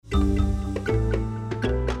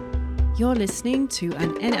You're listening to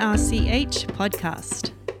an NRCH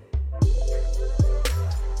podcast.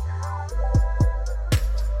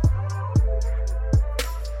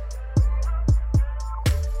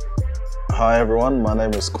 Hi everyone, my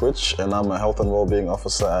name is Quitch and I'm a Health and Wellbeing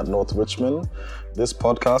Officer at North Richmond. This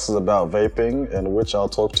podcast is about vaping, in which I'll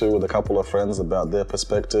talk to with a couple of friends about their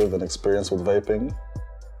perspective and experience with vaping.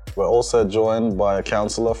 We're also joined by a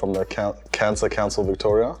counsellor from the Cancer Council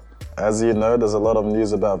Victoria. As you know, there's a lot of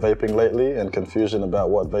news about vaping lately and confusion about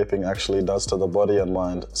what vaping actually does to the body and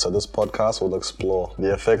mind. So this podcast will explore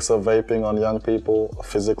the effects of vaping on young people,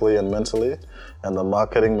 physically and mentally, and the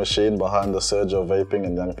marketing machine behind the surge of vaping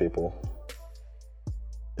in young people.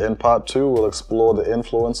 In part 2, we'll explore the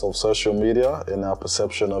influence of social media in our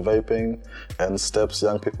perception of vaping and steps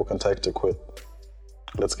young people can take to quit.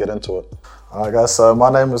 Let's get into it. Alright guys, so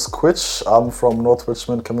my name is Quitch. I'm from North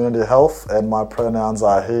Richmond Community Health and my pronouns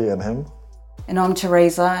are he and him. And I'm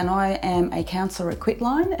Teresa and I am a counsellor at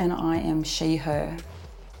Quitline and I am she, her.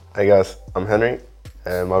 Hey guys, I'm Henry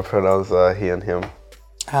and my pronouns are he and him.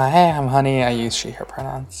 Hey, I'm Honey. I use she, her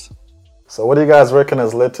pronouns. So what do you guys reckon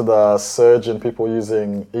has led to the surge in people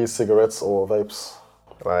using e-cigarettes or vapes?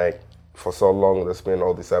 Like, for so long, there's been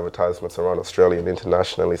all these advertisements around Australia and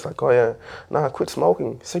internationally. It's like, oh yeah, nah, quit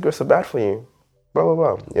smoking. Cigarettes are bad for you. Blah, blah,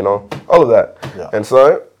 blah. You know, all of that. Yeah. And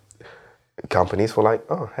so, companies were like,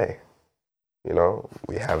 oh, hey, you know,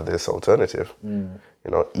 we have this alternative. You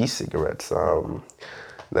know, e-cigarettes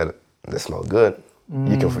that they smell good.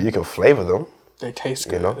 You can flavor them. They taste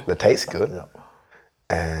good. You know, they taste good. Yeah.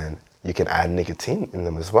 And you can add nicotine in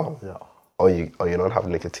them as well. Yeah. Or you don't have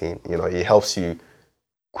nicotine. You know, it helps you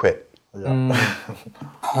quit. Yeah.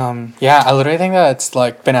 Yeah, I literally think that it's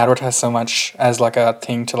like been advertised so much as like a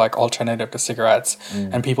thing to like alternative to cigarettes,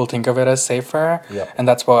 and people think of it as safer, and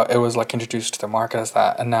that's what it was like introduced to the market as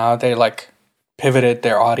that. And now they like pivoted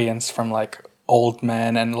their audience from like old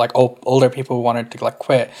men and like older people who wanted to like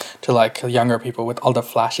quit to like younger people with all the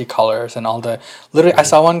flashy colors and all the literally I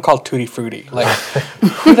saw one called Tutti Frutti. Like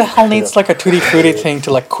who the hell needs like a Tutti Frutti thing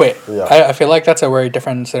to like quit? I feel like that's a very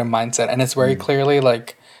different sort of mindset, and it's very clearly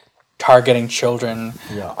like targeting children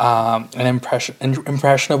and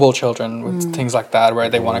impressionable children with things like that, where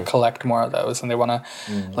they want to collect more of those and they want to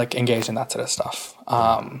like engage in that sort of stuff.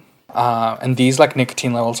 And these like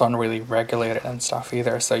nicotine levels aren't really regulated and stuff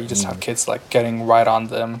either, so you just have kids like getting right on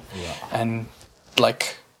them, and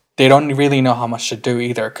like they don't really know how much to do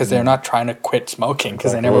either, because they're not trying to quit smoking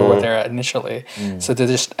because they never were there initially, so they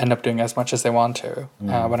just end up doing as much as they want to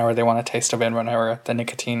whenever they want a taste of it, whenever the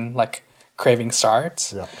nicotine like craving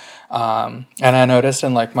starts. And I noticed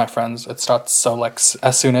in like my friends, it starts so like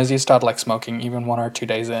as soon as you start like smoking, even 1 or 2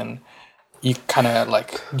 days in, you kind of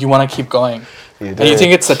like you want to keep going, and you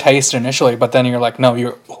think it's the taste initially, but then you're like, no,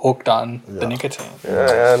 you're hooked on the nicotine.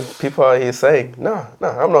 Yeah, and people are here saying, no,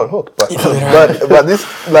 I'm not hooked, but but this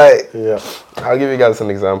like I'll give you guys an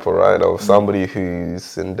example, right, of somebody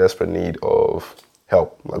who's in desperate need of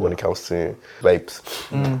help, like when it comes to vapes.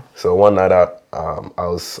 So one night out, I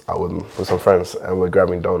was with some friends and we're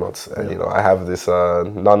grabbing donuts, and you know, I have this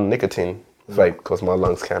non-nicotine vape because my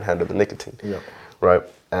lungs can't handle the nicotine, right?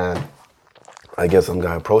 And I guess some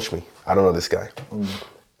guy approached me. I don't know this guy,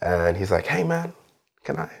 and he's like, "Hey man,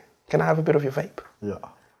 can I have a bit of your vape?" Yeah.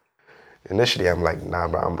 Initially, I'm like, "Nah,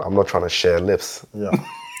 bro, I'm not trying to share lips." Yeah.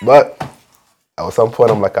 But at some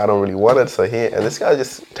point, I'm like, I don't really want it. So and this guy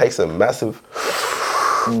just takes a massive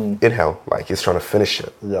inhale, like he's trying to finish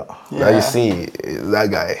it. Now you see that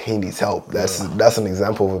guy, he needs help. That's an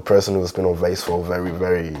example of a person who's been on vapes for a very,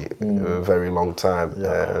 very, very long time,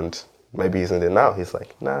 and maybe he's in there now. He's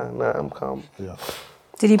like, nah, I'm calm.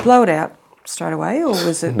 Did he blow it out straight away, or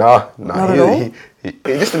was it? No, he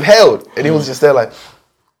just inhaled, and he was just there like,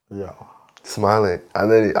 smiling,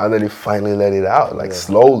 and then he finally let it out, like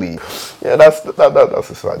slowly. Yeah, that's just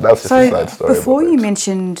a side story. Before you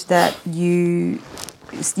mentioned that you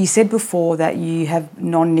said before that you have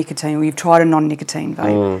non-nicotine, or you've tried a non-nicotine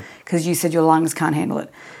vape because you said your lungs can't handle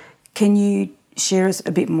it. Can you share us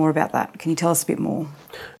a bit more about that? Can you tell us a bit more?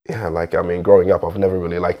 Yeah, like I mean, growing up, I've never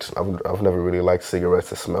really liked cigarettes,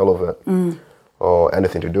 the smell of it, or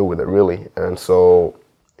anything to do with it, really. And so,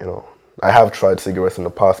 you know, I have tried cigarettes in the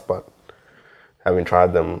past, but having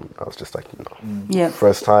tried them, I was just like, no.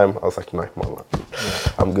 First time, I was like, no,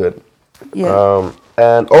 I'm good.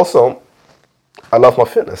 And also, I love my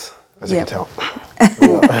fitness, as you can tell.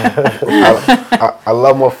 I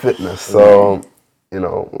love my fitness, so you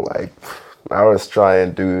know, like I always try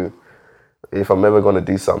and do. If I'm ever going to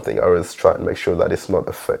do something, I always try and make sure that it's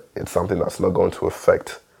something that's not going to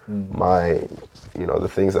affect my, the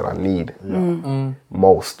things that I need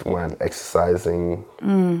most when exercising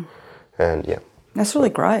And yeah. That's really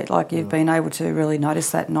great. Like you've been able to really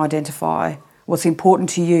notice that and identify what's important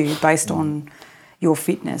to you based on your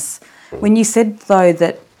fitness. When you said though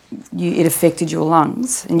that it affected your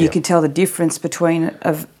lungs and you could tell the difference between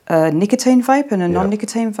a nicotine vape and a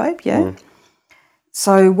non-nicotine vape,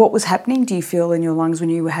 So what was happening, do you feel, in your lungs when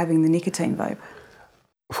you were having the nicotine vape?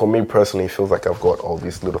 For me personally, it feels like I've got all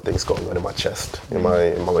these little things going on in my chest, in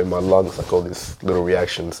my lungs, like all these little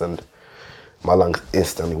reactions, and my lungs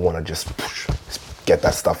instantly want to just get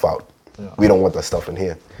that stuff out. We don't want that stuff in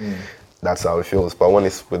here. That's how it feels. But when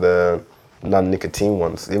it's with the non-nicotine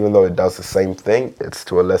ones, even though it does the same thing, it's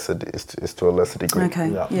to a lesser degree.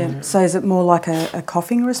 Okay, So is it more like a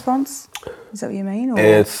coughing response? Is that what you mean? Or?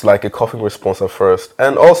 It's like a coughing response at first,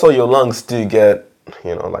 and also your lungs do get,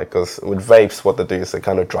 because with vapes, what they do is they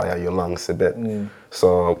kind of dry out your lungs a bit.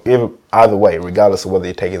 So either way, regardless of whether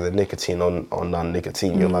you're taking the nicotine or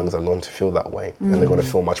non-nicotine, your lungs are going to feel that way, and they're going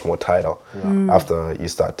to feel much more tighter after you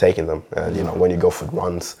start taking them. And when you go for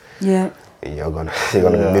runs, you're gonna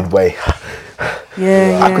be midway.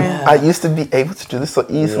 I used to be able to do this so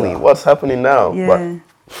easily. What's happening now? But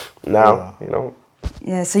now,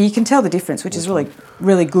 Yeah, so you can tell the difference, which is really,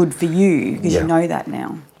 really good for you because you know that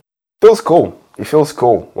now. Feels cool. It feels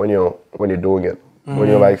cool when you're doing it. When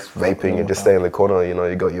you're like vaping and just stay in the corner, you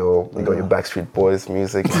got your Backstreet Boys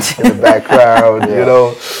music in the background.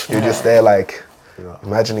 You're just there like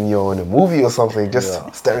imagining you're in a movie or something, just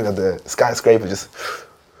staring at the skyscraper, just.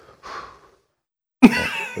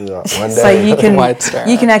 So you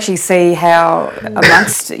can actually see how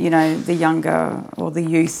amongst the younger or the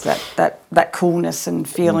youth that coolness and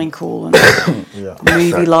feeling cool and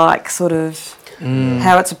movie like sort of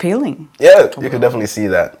how it's appealing. Yeah, you can definitely see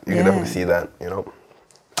that. You can definitely see that.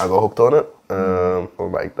 I got hooked on it. Or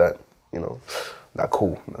like that. That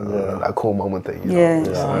cool moment thing.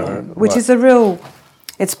 Which is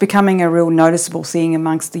it's becoming a real noticeable thing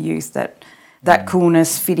amongst the youth that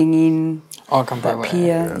coolness, fitting in. Oh, completely. That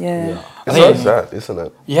peer, It's like that, isn't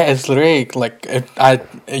it? Yeah, it's literally like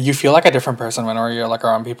you feel like a different person whenever you're like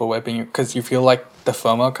around people vaping, because you feel like the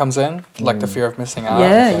FOMO comes in, like the fear of missing out.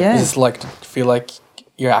 You just like feel like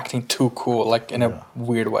you're acting too cool, like in a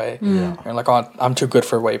weird way. You're like, oh, I'm too good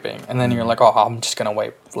for vaping, and then you're like, oh, I'm just gonna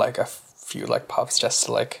vape like a few like puffs just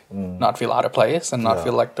to like not feel out of place and not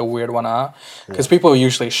feel like the weird one out, because people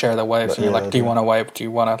usually share the vapes and you're like, do you want to vape? Do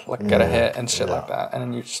you want to like get a hit and shit like that? And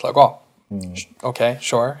then you're just like, oh. Okay,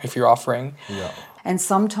 sure, if you're offering. And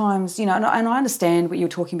sometimes, and I understand what you were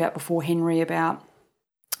talking about before, Henry, about,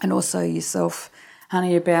 and also yourself,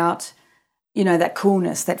 Honey, about, that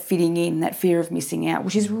coolness, that fitting in, that fear of missing out,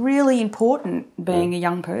 which is really important being a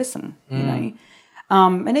young person,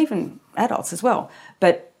 and even adults as well.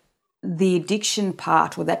 But the addiction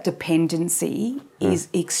part or that dependency is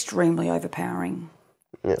extremely overpowering.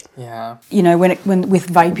 Yeah. When with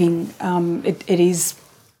vaping, it is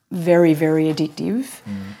very, very addictive.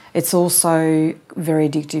 It's also very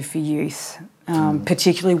addictive for youth,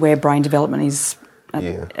 particularly where brain development is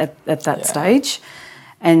at that stage.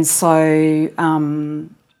 And so,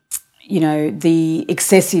 the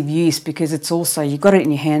excessive use, because it's also, you've got it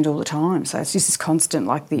in your hand all the time. So it's just this constant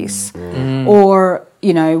like this. Or,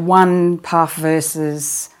 one puff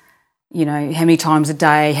versus, how many times a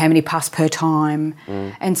day, how many puffs per time.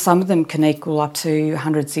 And some of them can equal up to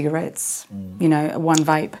 100 cigarettes, one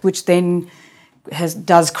vape, which then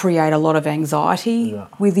does create a lot of anxiety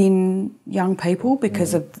within young people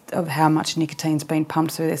because of how much nicotine's been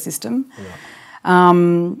pumped through their system.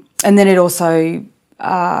 And then it also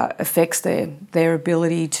affects their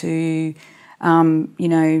ability to,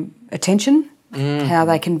 attention, how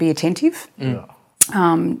they can be attentive.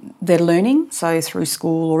 Their learning, so through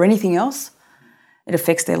school or anything else, it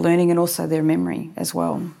affects their learning and also their memory as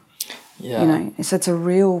well. So it's a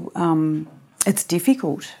real, it's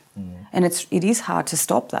difficult, and it is hard to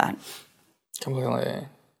stop that. Completely,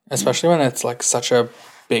 especially when it's like such a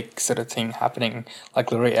big sort of thing happening,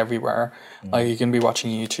 like literally everywhere. Like you can be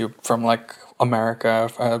watching YouTube from like America,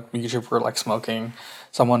 a YouTuber like smoking,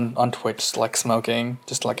 someone on Twitch like smoking,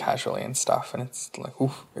 just like casually and stuff, and it's like,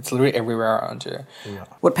 oof, it's literally everywhere around you.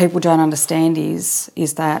 What people don't understand is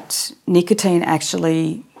that nicotine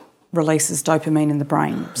actually releases dopamine in the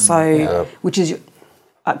brain, so which is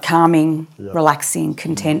calming, relaxing,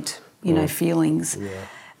 content, feelings.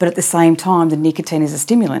 But at the same time, the nicotine is a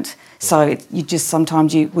stimulant. So you just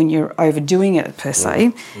sometimes when you're overdoing it per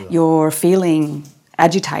se, you're feeling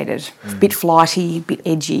agitated, a bit flighty, a bit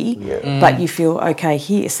edgy, but you feel okay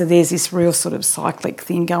here. So there's this real sort of cyclic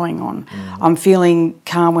thing going on. I'm feeling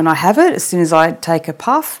calm when I have it. As soon as I take a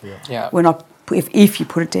puff, when I if you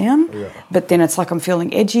put it down. Yeah. But then it's like I'm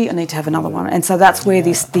feeling edgy. I need to have another one, and so that's where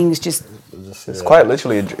this thing's just. It's quite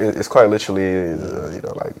literally, like, I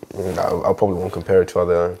probably won't compare it to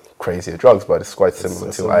other crazier drugs, but it's quite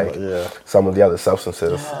similar to like some of the other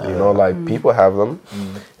substances. People have them,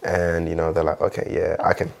 and they're like, okay,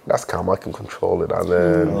 that's calm, I can control it, and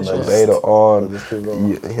then later on,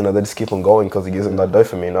 they just keep on going because it gives them that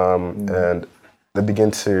dopamine, and they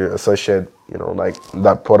begin to associate, like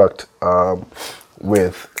that product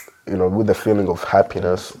with the feeling of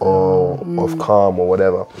happiness or of calm or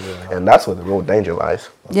whatever. Yeah. And that's where the real danger lies.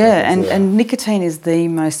 And nicotine is the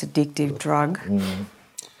most addictive drug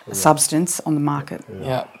substance on the market.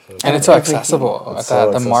 Yeah. And it's so accessible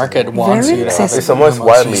that the market wants Very you to have it. It's the most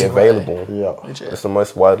widely available. Yeah. It's the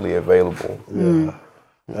most widely available. Yeah.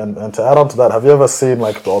 And to add on to that, have you ever seen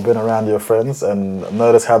or been around your friends and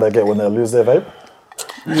noticed how they get when they lose their vape?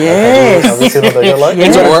 Yes. Have you seen what they get like?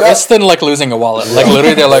 It's worse than like losing a wallet. Like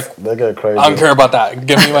literally they're like, they go crazy. I don't care about that.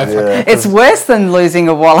 Give me my fucking... It's worse than losing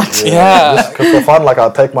a wallet. Yeah. Because for fun,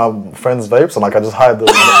 I'll take my friends' vapes and I just hide them.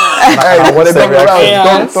 What's their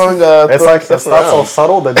reaction? It's not so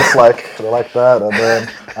subtle. They're just they're like that, and then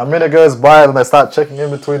a minute goes by and they start checking in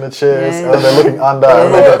between the chairs, and then they're looking under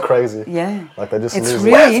and they go crazy. Yeah. They just it's lose.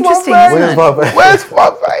 really interesting, isn't it? Where's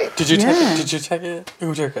my vape? Did you take it?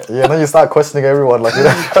 Who took it? Yeah, then you start questioning everyone. You take my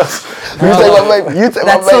vape. You take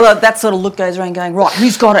my vape. That sort of look goes around going, right,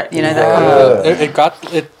 who's got it? I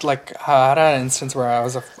had an instance where I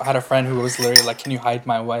had a friend who was literally like, can you hide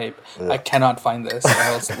my vape? I cannot find this.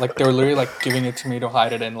 They were literally giving it to me to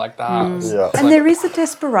hide it in the house. Yeah. And there is a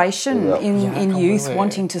desperation in youth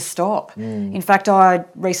wanting to stop. In fact, I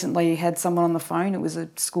recently had someone on the phone. It was a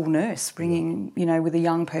school nurse bringing, with a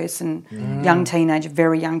young person, young teenager,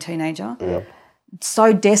 very young teenager,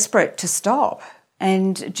 so desperate to stop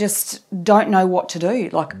and just don't know what to do.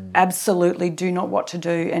 Absolutely do not what to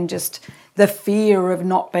do, and just the fear of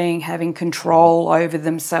not having control over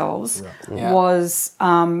themselves was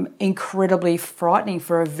incredibly frightening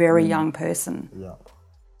for a very young person. Yeah.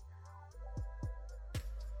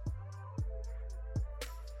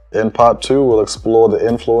 In part 2, we'll explore the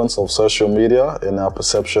influence of social media in our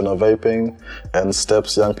perception of vaping and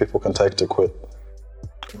steps young people can take to quit.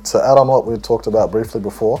 To add on what we talked about briefly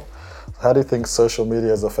before, how do you think social media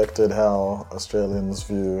has affected how Australians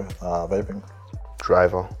view vaping?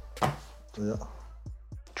 Driver. Yeah.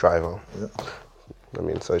 I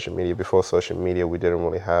mean, social media. Before social media, we couldn't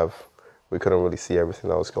really see everything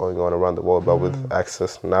that was going on around the world. But with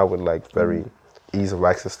access now, with very ease of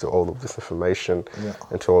access to all of this information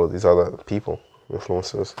and to all of these other people,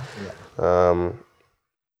 influencers,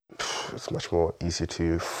 it's much more easy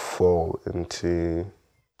to fall into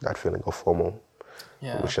that feeling of FOMO,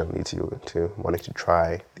 which then leads you into wanting to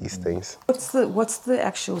try these things. What's the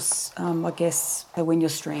actual, I guess, when you're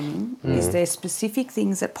streaming, is there specific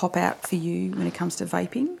things that pop out for you when it comes to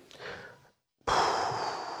vaping?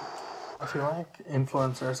 I feel like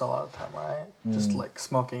influencers a lot of the time, right? Just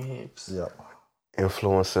smoking heaps. Yeah.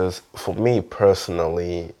 Influencers, for me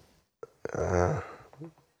personally,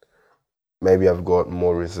 maybe I've got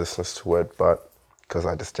more resistance to it, but because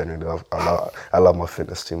I just genuinely love my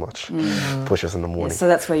fitness too much. Push-ups in the morning. So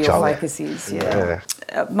that's where your focus is.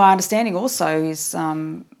 My understanding also is,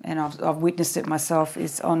 and I've witnessed it myself,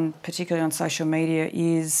 is particularly on social media,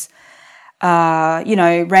 is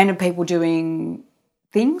random people doing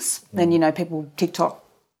things. Then people TikTok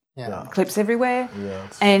clips everywhere,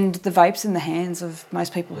 and the vapes in the hands of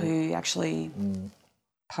most people who actually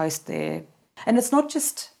post there. And it's not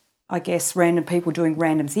just, I guess, random people doing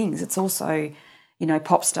random things. It's also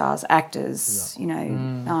pop stars, actors,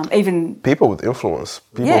 even... People with influence.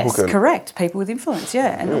 Correct. People with influence,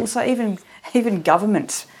 and also even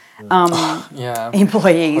government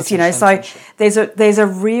employees, So there's a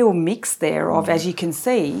real mix there of, as you can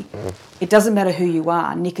see, it doesn't matter who you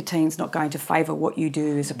are, nicotine's not going to favour what you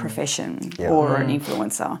do as a profession or an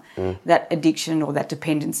influencer. That addiction or that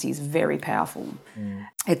dependency is very powerful.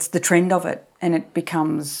 It's the trend of it, and it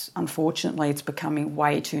becomes, unfortunately, it's becoming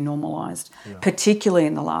way too normalised, particularly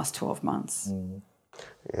in the last 12 months.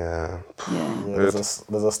 There's a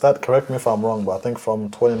stat, correct me if I'm wrong, but I think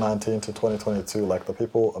from 2019 to 2022, amount of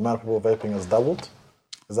people vaping has doubled.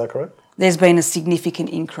 Is that correct? There's been a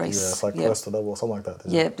significant increase. Yeah, it's close to double or something like that.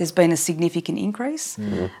 There's been a significant increase,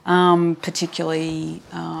 particularly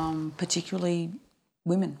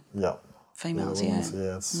women. Yeah. Females, it's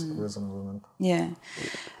risen women. Yeah.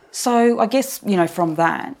 So I guess, from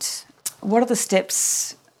that, what are the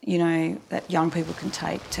steps, that young people can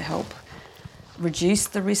take to help reduce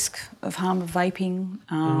the risk of harm of vaping,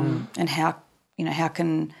 and how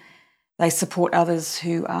can they support others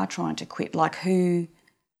who are trying to quit? Like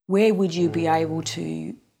where would you be able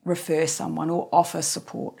to refer someone or offer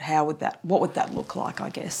support? What would that look like, I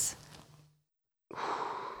guess?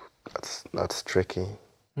 That's tricky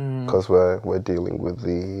because we're dealing with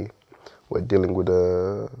the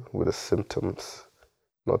symptoms,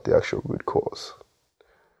 not the actual root cause,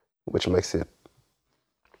 which makes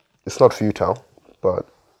it's not futile, but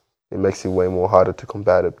it makes it way more harder to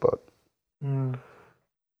combat it. But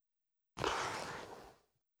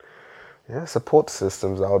yeah, support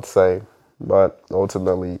systems, I would say, but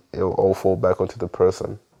ultimately it'll all fall back onto the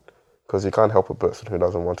person, because you can't help a person who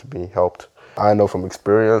doesn't want to be helped. I know from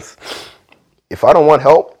experience, if I don't want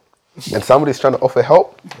help and somebody's trying to offer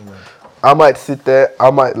help, I might sit there,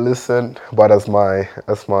 I might listen, but as one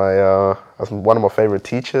of my favorite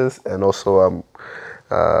teachers and also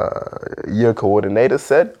year coordinator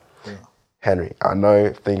said, Henry, I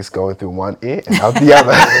know things going through one ear and out the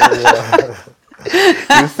other.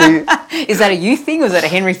 You see? Is that a you thing or is that a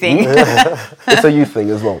Henry thing? It's a you thing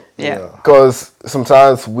as well. Yeah. Because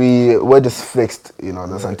sometimes we're just fixed,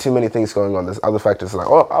 there's like too many things going on. There's other factors like,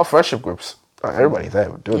 our friendship groups, everybody's there,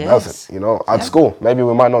 does it, at school. Maybe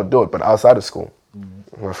we might not do it, but outside of school,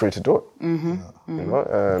 we're free to do it.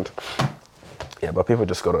 And but people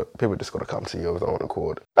just gotta come to you of their own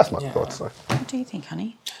accord. That's my thoughts. So. What do you think,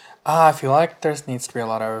 honey? I feel like there needs to be a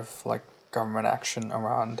lot of like government action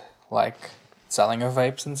around like selling of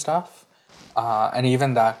vapes and stuff, and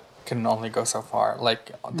even that can only go so far.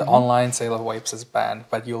 Like the online sale of vapes is banned,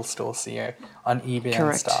 but you'll still see it on eBay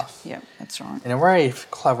and stuff. Yeah, that's right. In a very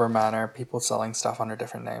clever manner, people selling stuff under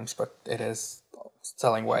different names, but it is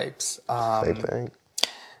selling vapes. Same thing.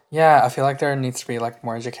 Yeah, I feel like there needs to be like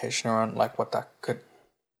more education around like what that could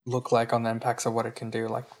look like on the impacts of what it can do.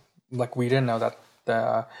 Like we didn't know that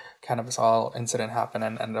the cannabis oil incident happened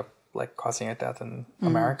and ended up like causing a death in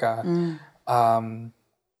America.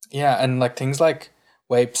 Yeah, and like things like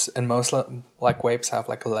vapes, and most like vapes have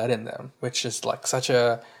like lead in them, which is like such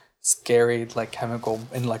a scary like chemical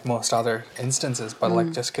in like most other instances, but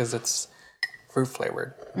like just because it's fruit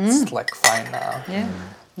flavored, it's like fine now.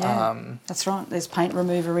 Yeah, that's right. There's paint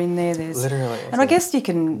remover in there. There's literally, and I guess you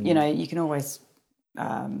can, you can always,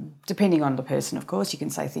 depending on the person, of course, you can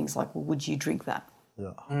say things like, "Well, would you drink that?"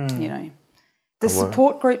 Yeah. The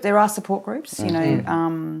support group. There are support groups,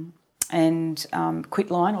 and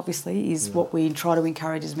Quitline obviously is what we try to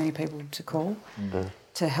encourage as many people to call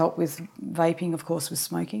to help with vaping, of course, with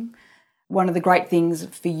smoking. One of the great things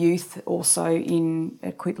for youth also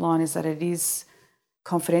at Quitline is that it is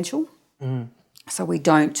confidential. So we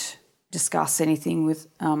don't discuss anything with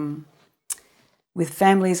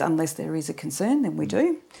families unless there is a concern, then we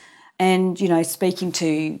do. And, speaking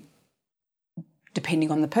to,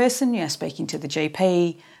 depending on the person, speaking to the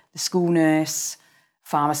GP, the school nurse,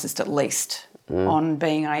 pharmacist at least, on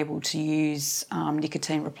being able to use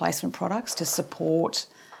nicotine replacement products to support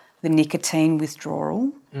the nicotine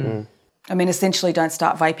withdrawal. I mean, essentially don't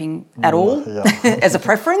start vaping at all as a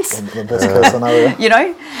preference. The best case scenario.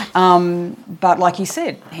 But like you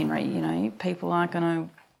said, Henry, people aren't going to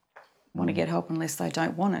want to get help unless they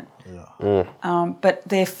don't want it. But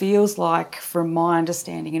there feels like, from my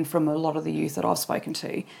understanding and from a lot of the youth that I've spoken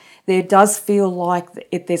to, there does feel like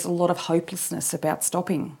there's a lot of hopelessness about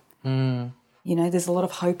stopping. There's a lot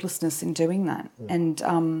of hopelessness in doing that. And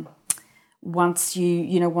once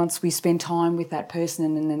once we spend time with that person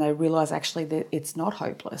and then they realise actually that it's not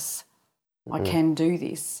hopeless, I can do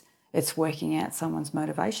this, it's working out someone's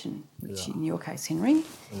motivation, which in your case, Henry,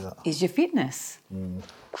 is your fitness.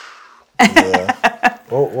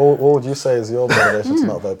 What would you say is your motivation to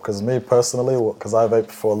not vape? Because me personally, because I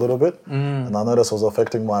vaped for a little bit, and I noticed it was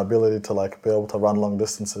affecting my ability to be able to run long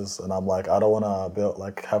distances, and I'm like, I don't want to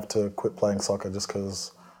have to quit playing soccer just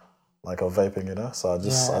because of vaping, So I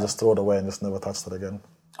just threw it away and just never touched it again.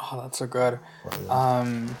 Oh, that's so good.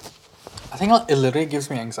 I think it literally gives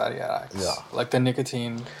me anxiety attacks. Yeah. Like the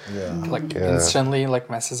nicotine, instantly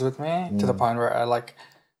messes with me to the point where I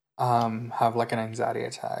have an anxiety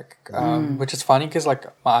attack. Which is funny because I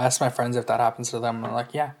ask my friends if that happens to them, and I'm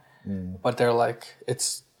like, yeah, but they're like,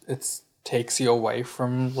 it's takes you away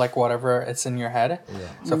from whatever it's in your head.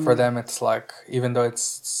 So for them, it's even though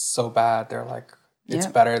it's so bad, they're like, it's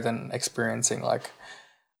better than experiencing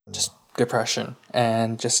just depression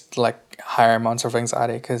and just higher amounts of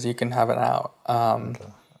anxiety because you can have it out. And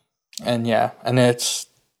it's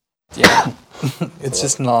it's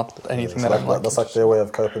just not anything that I'm that's their way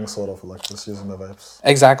of coping, sort of just using the vapes.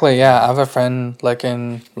 Exactly. Yeah, I have a friend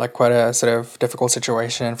in quite a sort of difficult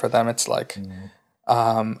situation, and for them it's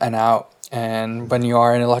an out. And when you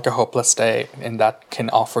are in like a hopeless state and that can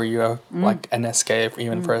offer you like an escape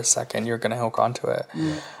even for a second, you're going to hook onto it.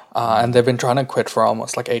 And they've been trying to quit for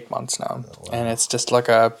almost like 8 months now. And it's just like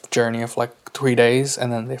a journey of like 3 days,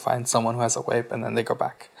 and then they find someone who has a vape and then they go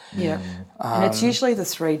back. Yeah. And it's usually the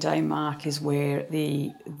 3-day mark is where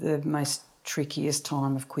the most trickiest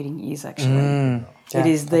time of quitting is actually. It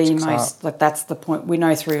is the most, like that's the point. We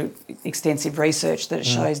know through extensive research that it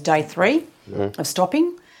shows day 3 of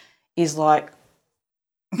stopping is like,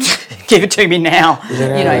 give it to me now.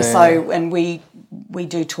 You know, so, and we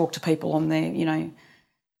do talk to people on their, you know,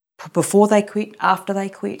 before they quit, after they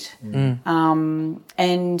quit.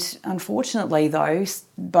 And unfortunately though,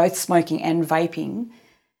 both smoking and vaping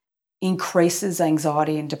increases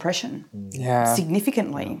anxiety and depression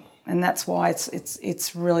significantly. And that's why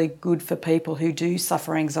it's really good for people who do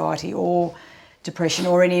suffer anxiety or depression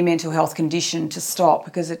or any mental health condition to stop,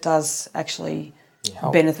 because it does actually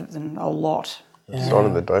benefit them a lot. It's all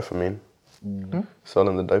in the dopamine. It's all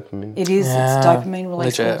in the dopamine. It is. It's dopamine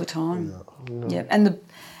release all the time. Yeah.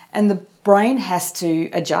 And the brain has to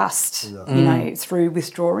adjust, you know, through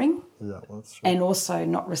withdrawing and also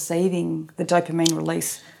not receiving the dopamine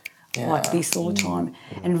release like this all the time.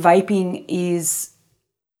 And vaping is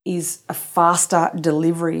a faster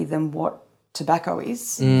delivery than what tobacco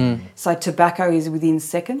is. So tobacco is within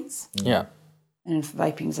seconds. Yeah. And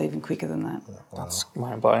vaping is even quicker than that. That's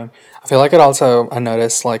mind-blowing. I feel like it also, I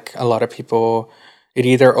noticed like a lot of people, it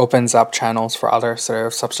either opens up channels for other sort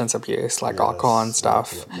of substance abuse, like alcohol and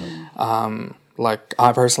stuff. Like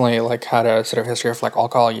I personally like had a sort of history of like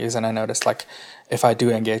alcohol use, and I noticed like if I do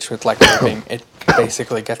engage with like vaping, it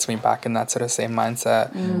basically gets me back in that sort of same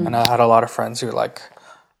mindset. And I had a lot of friends who like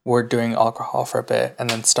were doing alcohol for a bit and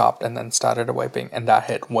then stopped and then started vaping, and that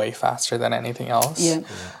hit way faster than anything else.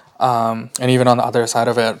 And even on the other side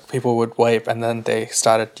of it, people would vape and then they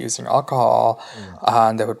started using alcohol,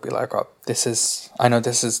 and they would be like, oh, I know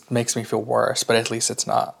this makes me feel worse, but at least it's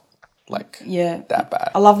not like that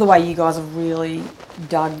bad. I love the way you guys have really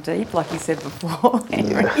dug deep, like you said before,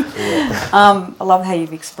 Henry. I love how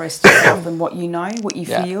you've expressed yourself and what you know, what you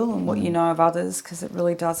feel, and what you know of others, because it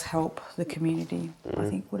really does help the community, I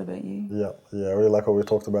think. What about you? Yeah, I really like what we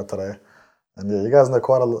talked about today. And yeah, you guys know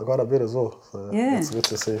quite a bit as well. So it's good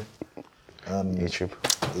to see. YouTube.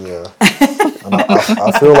 Yeah. And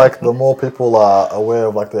I feel like the more people are aware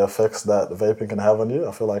of like the effects that vaping can have on you,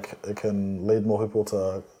 I feel like it can lead more people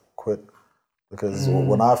to quit. Because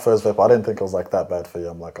when I first vaped, I didn't think it was like that bad for you.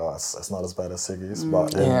 I'm like, oh, it's not as bad as ciggies.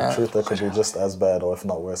 But in truth, it could be just as bad, or if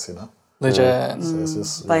not worse, you know? Legit. So it's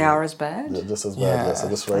just, they are as bad? Yeah, just as bad, yeah. So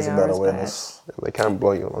just raising that awareness. They can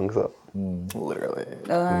blow your lungs up. Literally.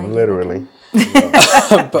 Literally.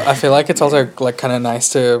 But I feel like it's also like kind of nice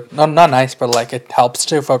to, not nice, but like it helps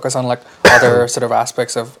to focus on like other sort of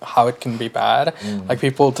aspects of how it can be bad. Like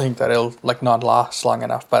people think that it'll like not last long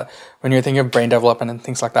enough, but when you're thinking of brain development and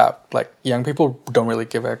things like that, like young people don't really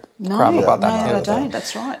give a crap about that. No, they don't.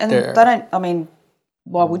 That's right. And they don't, I mean,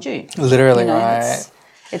 why would you? Literally, you know, right.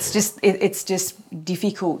 It's just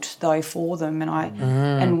difficult though for them,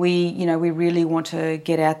 and we, you know, we really want to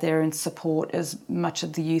get out there and support as much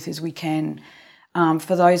of the youth as we can,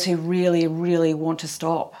 for those who really, really want to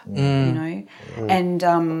stop, you know,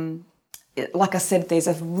 and like I said, there's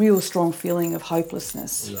a real strong feeling of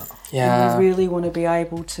hopelessness. And we really want to be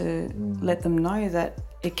able to let them know that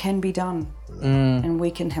it can be done, and we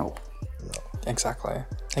can help. Exactly.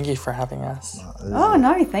 Thank you for having us. Oh,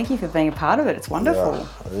 no, thank you for being a part of it. It's wonderful.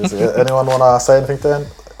 Yeah, anyone want to say anything to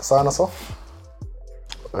sign us off?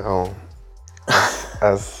 Well,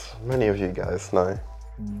 as many of you guys know,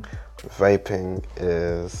 vaping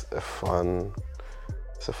is a fun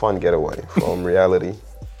getaway from reality,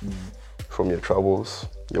 from your troubles,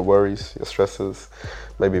 your worries, your stresses,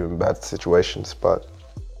 maybe even bad situations. But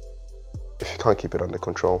if you can't keep it under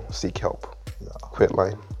control, seek help. Quit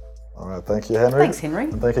lying. All right, thank you, Henry. Thanks, Henry.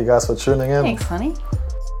 And thank you guys for tuning in. Thanks, honey.